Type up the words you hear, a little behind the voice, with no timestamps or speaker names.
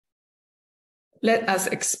Let us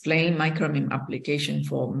explain micro-MIM application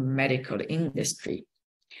for medical industry.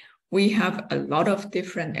 We have a lot of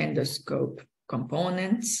different endoscope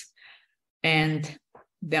components, and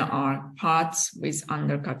there are parts with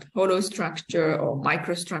undercut hollow structure or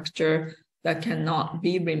microstructure that cannot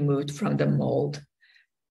be removed from the mold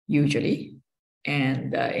usually.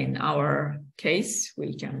 And in our case,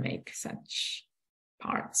 we can make such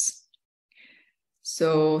parts.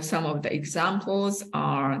 So some of the examples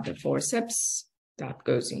are the forceps that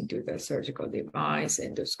goes into the surgical device,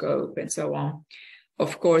 endoscope, and so on.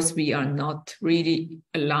 Of course, we are not really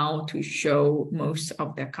allowed to show most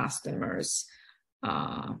of the customers'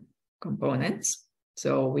 components.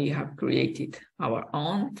 So we have created our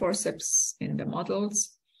own forceps in the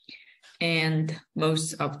models, and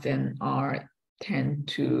most of them are 10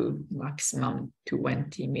 to maximum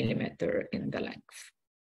 20 millimeter in the length.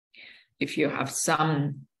 If you have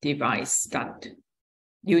some device that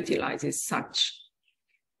utilizes such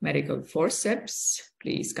medical forceps,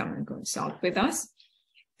 please come and consult with us.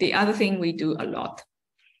 The other thing we do a lot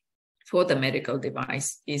for the medical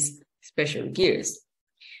device is special gears.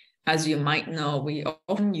 As you might know, we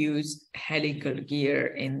often use helical gear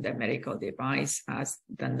in the medical device as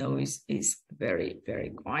the noise is very, very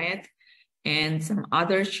quiet, and some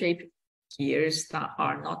other shaped gears that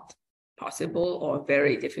are not possible or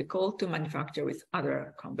very difficult to manufacture with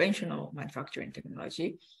other conventional manufacturing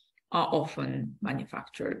technology are often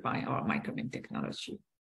manufactured by our micro-MIM technology.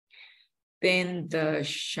 Then the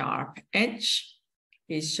sharp edge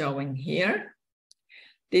is showing here.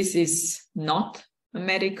 This is not a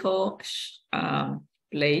medical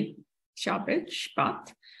blade sharp edge,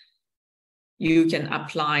 but you can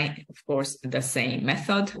apply, of course, the same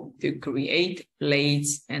method to create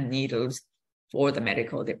blades and needles for the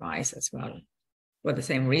medical device as well. For the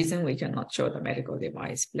same reason, we cannot show the medical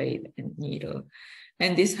device blade and needle.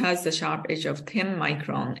 And this has the sharp edge of 10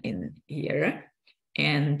 micron in here,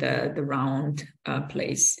 and the round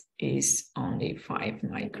place is only 5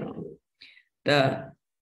 micron. The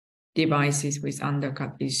devices with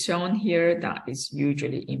undercut is shown here. That is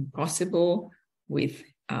usually impossible with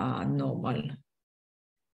normal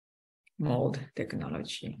mold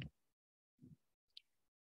technology.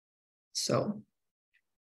 So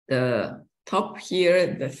the top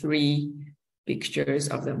here, the 3 pictures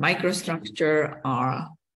of the microstructure are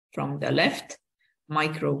from the left,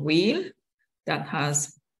 micro wheel that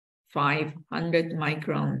has 500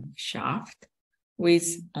 micron shaft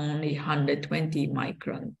with only 120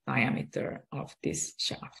 micron diameter of this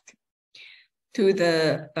shaft. To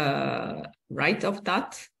the right of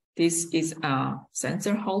that, this is a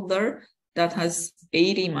sensor holder that has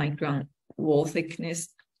 80 micron wall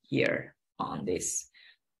thickness here on this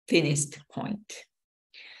thinnest point.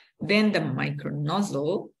 Then the micro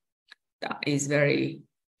nozzle that is very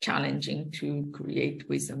challenging to create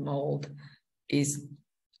with a mold is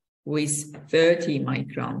with 30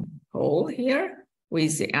 micron hole here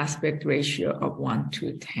with the aspect ratio of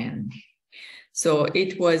 1:10. So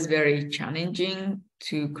it was very challenging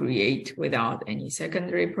to create without any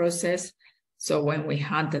secondary process. So when we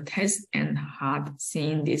had the test and had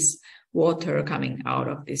seen this water coming out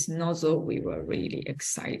of this nozzle, we were really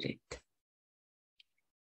excited.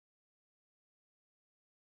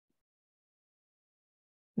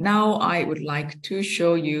 Now I would like to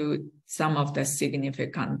show you some of the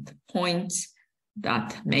significant points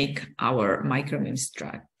that make our micro-MIM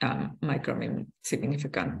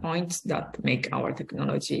significant points that make our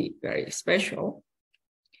technology very special.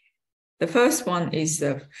 The first one is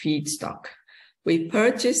the feedstock. We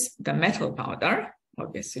purchase the metal powder,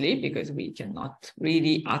 obviously, because we cannot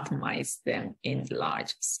really atomize them in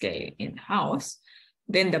large scale in-house.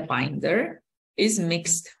 Then the binder is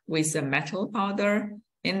mixed with the metal powder,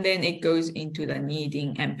 and then it goes into the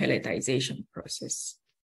kneading and pelletization process.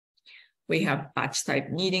 We have batch type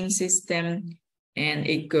kneading system, and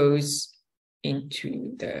it goes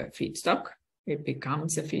into the feedstock. It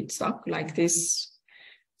becomes a feedstock like this.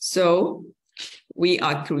 So we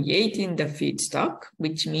are creating the feedstock,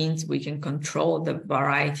 which means we can control the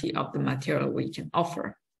variety of the material we can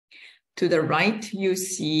offer. To the right, you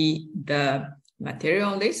see the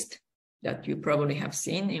material list that you probably have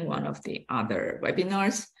seen in one of the other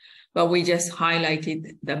webinars, but we just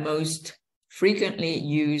highlighted the most frequently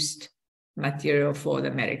used material for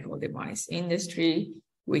the medical device industry,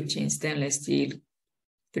 which is stainless steel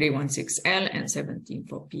 316L and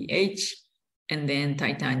 174pH, and then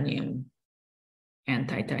titanium and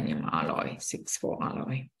titanium alloy, 6,4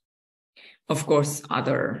 alloy. Of course,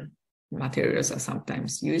 other materials are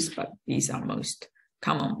sometimes used, but these are most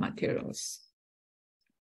common materials.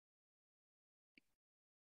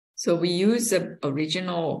 So we use the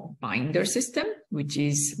original binder system, which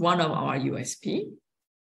is one of our USP.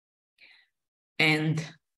 And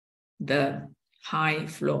the high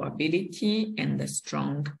flowability and the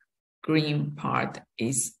strong green part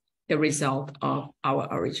is the result of our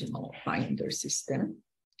original binder system.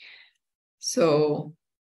 So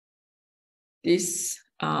this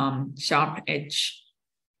sharp edge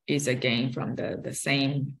is again from the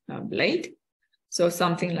same blade. So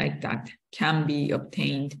something like that can be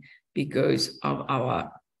obtained because of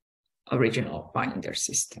our original binder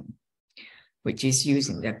system, which is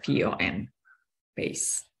using the POM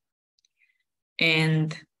base.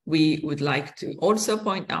 And we would like to also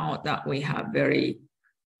point out that we have very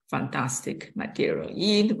fantastic material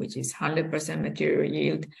yield, which is 100% material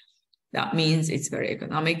yield. That means it's very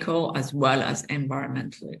economical as well as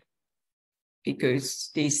environmental,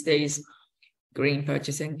 because these days green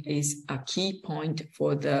purchasing is a key point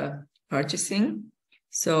for the purchasing.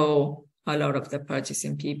 So a lot of the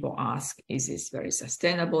purchasing people ask, is this very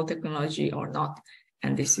sustainable technology or not?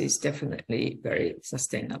 And this is definitely very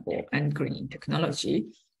sustainable and green technology,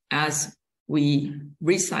 as we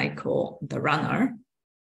recycle the runner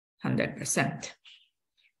 100%.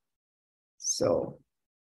 So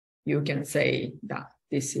you can say that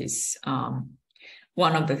this is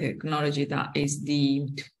one of the technology that is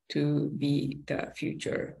deemed to be the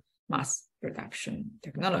future mass production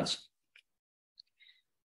technology.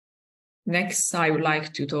 Next, I would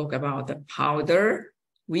like to talk about the powder.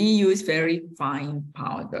 We use very fine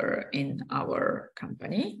powder in our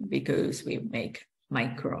company because we make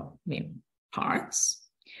micro-MIM parts.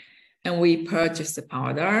 And we purchase the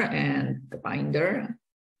powder and the binder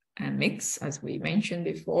and mix, as we mentioned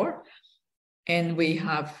before. And we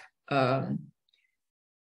have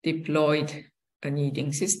deployed a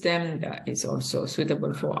kneading system that is also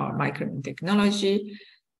suitable for our micro-MIM technology.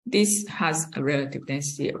 This has a relative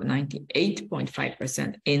density of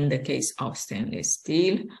 98.5% in the case of stainless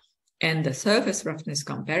steel. And the surface roughness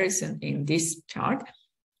comparison in this chart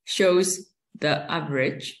shows the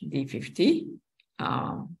average D50,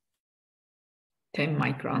 10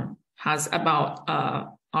 micron, has about RA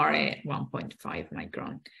 1.5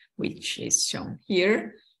 micron, which is shown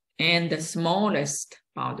here. And the smallest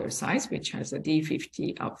powder size, which has a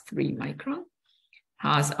D50 of 3 micron,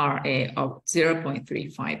 has RA of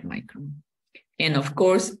 0.35 micron. And of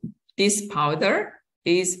course, this powder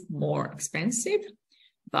is more expensive,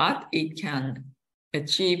 but it can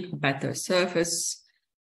achieve better surface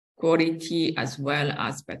quality as well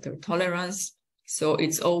as better tolerance. So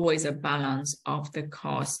it's always a balance of the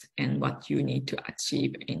cost and what you need to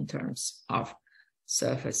achieve in terms of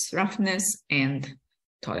surface roughness and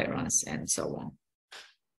tolerance and so on.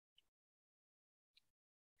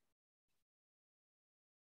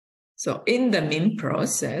 So in the MIM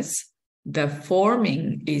process, the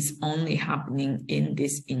forming is only happening in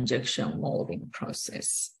this injection molding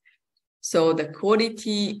process. So the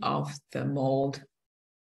quality of the mold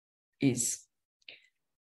is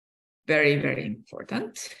very, very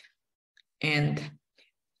important. And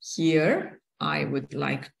here I would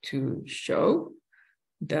like to show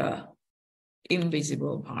the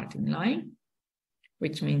invisible parting line,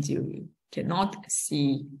 which means you cannot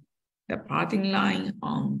see the parting line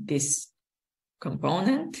on this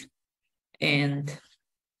component. And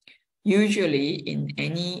usually in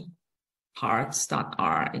any parts that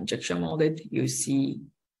are injection molded, you see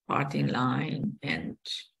parting line and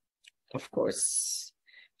of course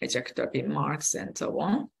ejector pin marks and so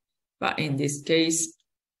on. But in this case,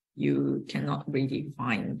 you cannot really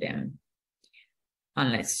find them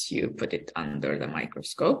unless you put it under the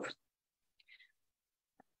microscope.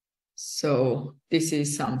 So this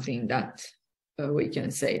is something that we can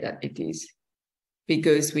say that it is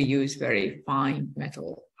because we use very fine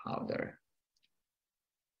metal powder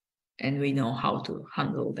and we know how to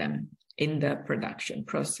handle them in the production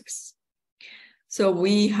process. So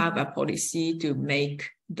we have a policy to make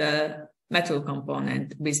the metal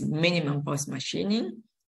component with minimum post-machining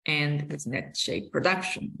and with net shape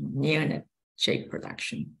production, near net shape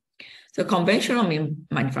production. So conventional MIM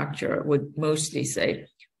manufacturer would mostly say,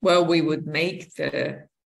 well, we would make the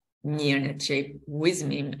near net shape with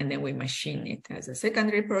MIM and then we machine it as a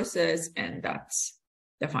secondary process, and that's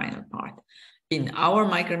the final part. In our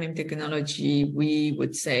micro-MIM technology, we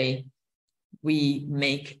would say we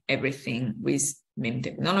make everything with MIM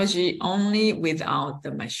technology only without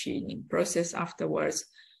the machining process afterwards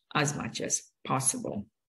as much as possible.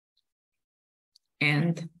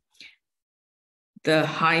 And the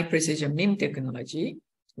high precision MIM technology,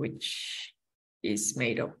 which is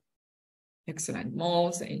made of excellent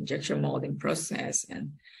molds, the injection molding process,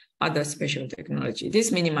 and other special technology.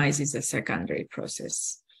 This minimizes the secondary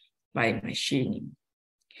process. by machining.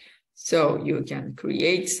 So you can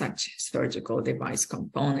create such surgical device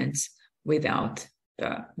components without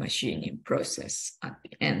the machining process at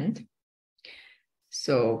the end.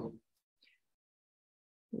 So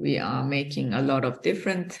we are making a lot of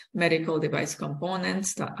different medical device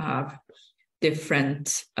components that have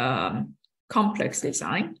different complex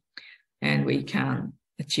design, and we can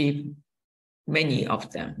achieve many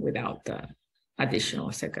of them without the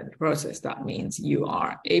additional second process. That means you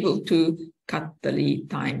are able to cut the lead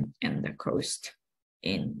time and the cost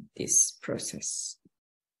in this process.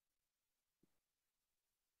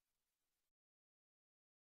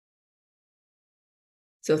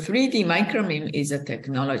 So 3D micro-MIM is a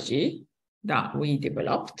technology that we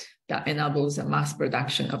developed that enables a mass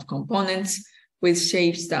production of components with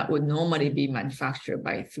shapes that would normally be manufactured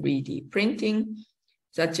by 3D printing,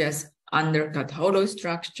 such as undercut hollow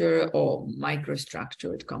structure or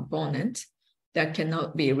microstructured components that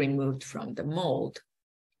cannot be removed from the mold.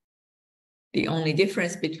 The only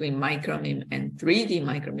difference between micro-MIM and 3D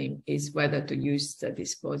micro-MIM is whether to use the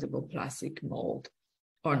disposable plastic mold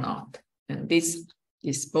or not. And this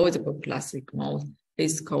disposable plastic mold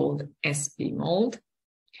is called SP mold.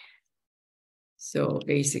 So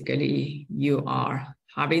basically you are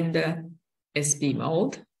having the SP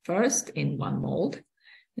mold first in one mold,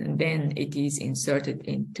 and then it is inserted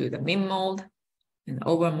into the MIM mold and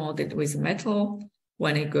overmolded with metal.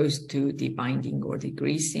 When it goes to debinding or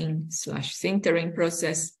degreasing / sintering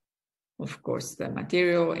process, of course, the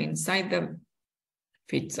material inside the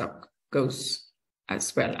feedstock goes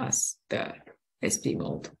as well as the SP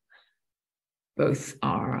mold. Both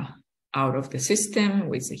are out of the system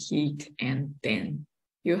with the heat, and then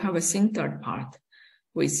you have a sintered part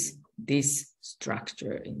with this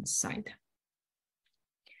structure inside.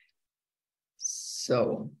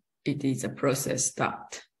 So it is a process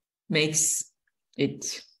that makes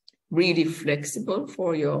it really flexible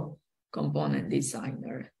for your component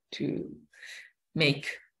designer to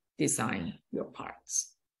design your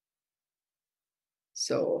parts.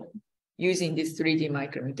 So using this 3D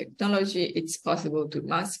micro-MIM technology, it's possible to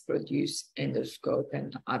mass produce endoscope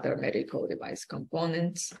and other medical device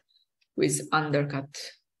components with undercut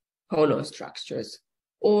hollow structures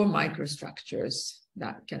or microstructures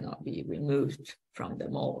that cannot be removed from the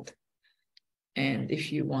mold. And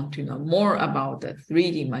if you want to know more about the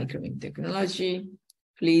 3D micro-MIM technology,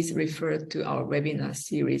 please refer to our webinar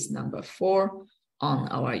series number 4 on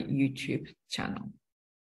our YouTube channel.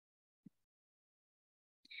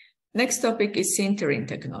 Next topic is sintering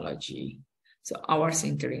technology. So our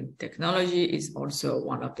sintering technology is also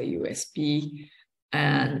one of the USP,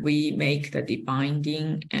 and we make the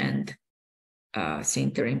debinding and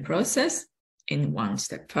sintering process in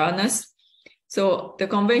one-step furnace. So the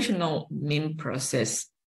conventional MIM process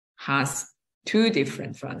has 2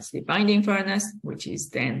 different furnaces, the binding furnace, which is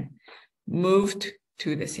then moved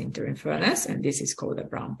to the sintering furnace, and this is called the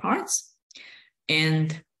brown parts.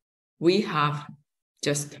 And we have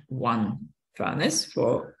just one furnace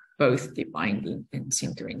for both the binding and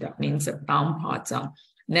sintering. That means the brown parts are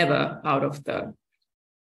never out of the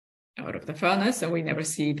furnace, and we never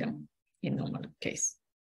see them in normal case.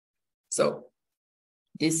 So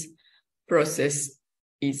this process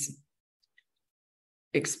is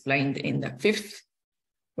explained in the 5th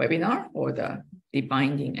webinar, or the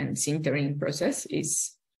debinding and sintering process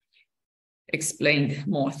is explained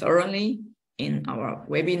more thoroughly in our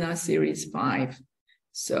webinar series 5.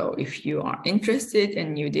 So if you are interested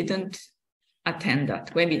and you didn't attend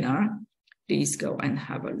that webinar, please go and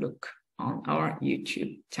have a look on our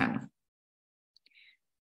YouTube channel.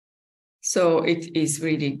 So it is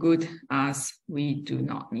really good as we do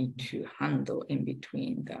not need to handle in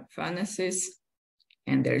between the furnaces,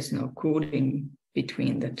 and there is no cooling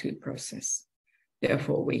between the 2 processes.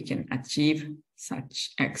 Therefore, we can achieve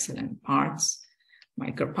such excellent parts,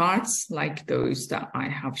 micro parts like those that I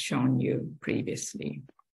have shown you previously.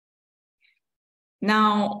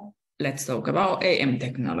 Now, let's talk about AM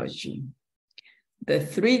technology. The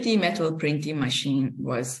 3D metal printing machine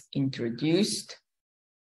was introduced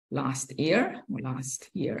last year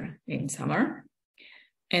in summer.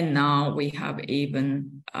 And now we have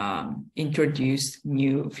even introduced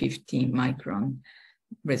new 15 micron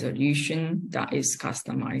resolution that is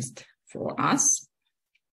customized for us.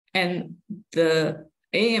 And the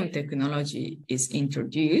AM technology is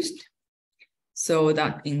introduced so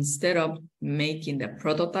that instead of making the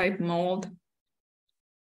prototype mold,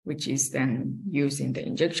 which is then used in the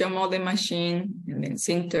injection molding machine and then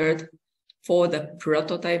sintered, for the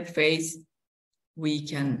prototype phase, we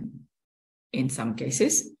can, in some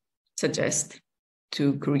cases, suggest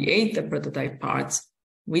to create the prototype parts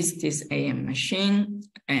with this AM machine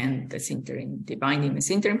and the sintering, the binding and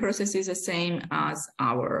sintering process is the same as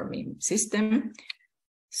our MIM system.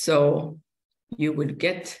 So you will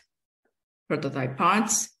get prototype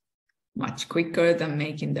parts much quicker than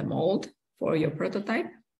making the mold for your prototype.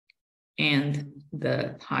 And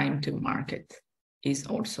the time to market is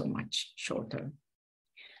also much shorter.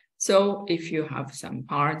 So if you have some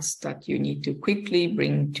parts that you need to quickly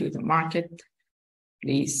bring to the market,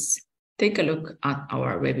 please take a look at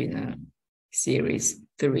our webinar series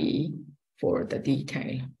 3 for the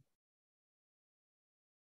detail.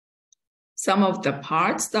 Some of the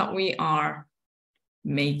parts that we are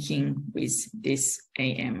making with this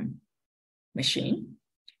AM machine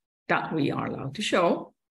that we are allowed to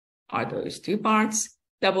show are those two parts,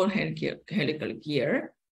 double helical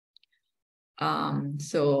gear.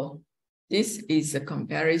 So this is a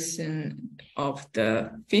comparison of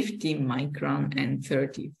the 50 micron and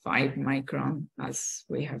 35 micron. As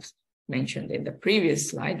we have mentioned in the previous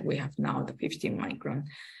slide, we have now the 50 micron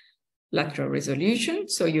lateral resolution.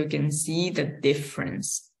 So you can see the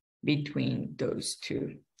difference between those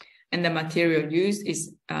two. And the material used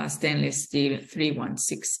is stainless steel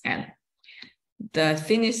 316L. The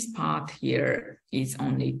thinnest part here is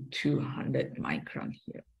only 200 micron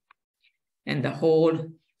here. And the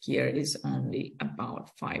hole here is only about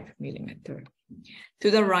 5 millimeters. To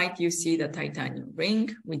the right, you see the titanium ring,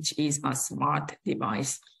 which is a smart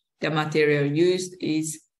device. The material used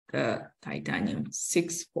is the titanium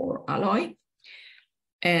 6-4 alloy.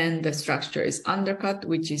 And the structure is undercut,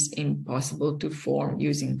 which is impossible to form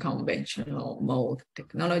using conventional mold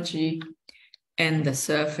technology. And the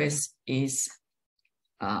surface is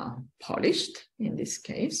polished in this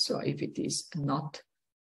case. So if it is not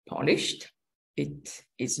polished, it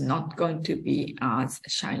is not going to be as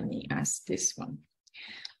shiny as this one.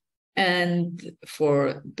 And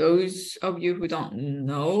for those of you who don't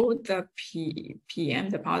know the PM,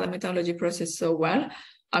 the powder metallurgy process so well,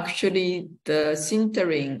 actually the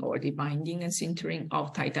sintering or the binding and sintering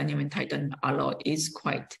of titanium and titanium alloy is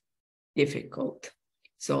quite difficult.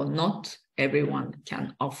 So not everyone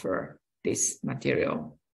can offer this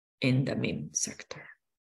material in the MIM sector.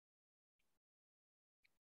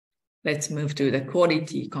 Let's move to the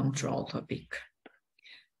quality control topic.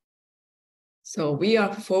 So we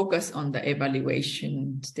are focused on the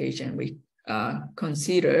evaluation stage, and we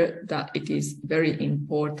consider that it is very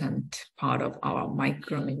important part of our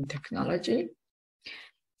micro-MIM technology.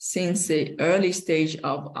 Since the early stage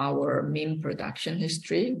of our MIM production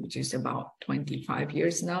history, which is about 25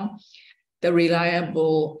 years now, the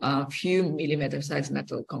reliable few millimeter size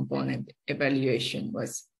metal component evaluation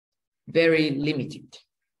was very limited.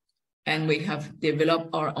 And we have developed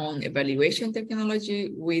our own evaluation technology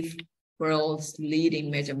with world's leading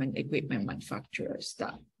measurement equipment manufacturers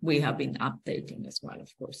that we have been updating as well, of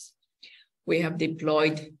course. We have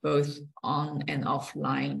deployed both on and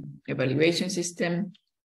offline evaluation system,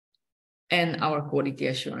 and our quality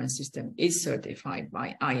assurance system is certified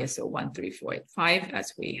by ISO 13485,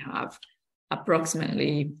 as we have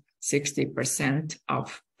approximately 60%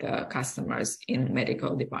 of the customers in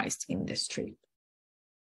medical device industry.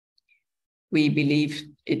 We believe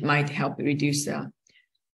it might help reduce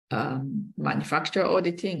manufacturer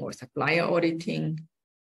auditing or supplier auditing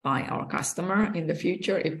by our customer in the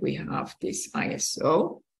future if we have this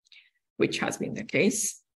ISO, which has been the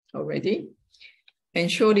case already.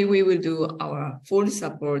 And surely we will do our full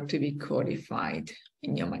support to be qualified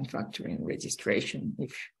in your manufacturing registration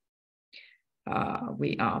if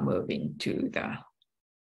we are moving to the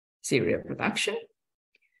serial production.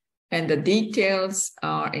 And the details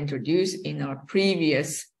are introduced in our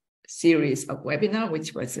previous series of webinar,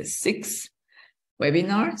 which was the 6th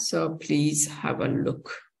webinar. So please have a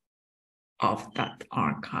look of that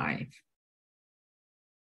archive.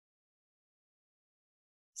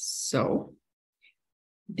 So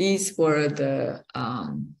these were the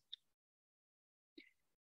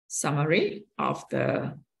summary of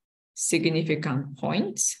the significant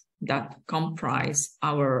points that comprise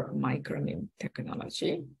our micro-MIM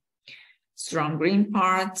technology. Strong green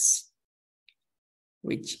parts,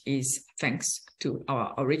 which is thanks to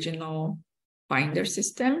our original binder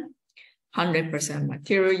system, 100%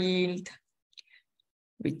 material yield,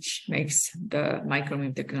 which makes the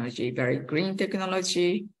micro-MIM technology very green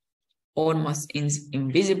technology, almost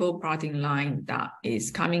invisible parting line that is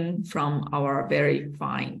coming from our very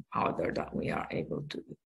fine powder that we are able to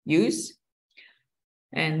use.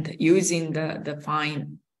 And using the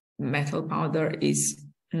fine metal powder is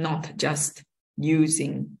not just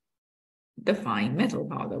using the fine metal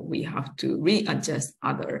powder. We have to readjust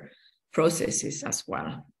other processes as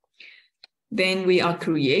well. Then we are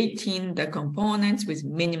creating the components with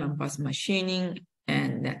minimum pass machining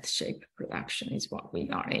and net shape production is what we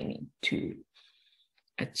are aiming to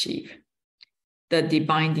achieve. The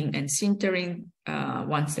debinding and sintering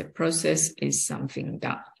one-step process is something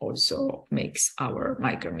that also makes our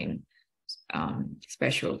micro-MIM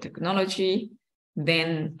special technology.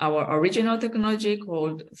 Then our original technology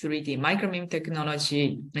called 3D micro-MIM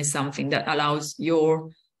technology is something that allows your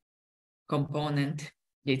component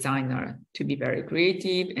designer to be very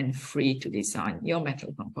creative and free to design your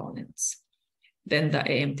metal components. Then the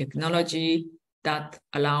AM technology that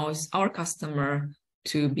allows our customer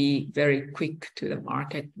to be very quick to the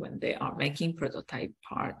market when they are making prototype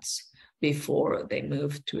parts before they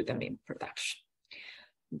move to the MIM production.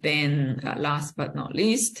 Then last but not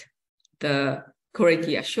least, the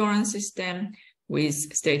quality assurance system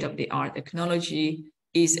with state-of-the-art technology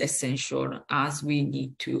is essential, as we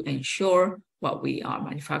need to ensure what we are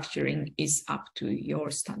manufacturing is up to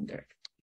your standard.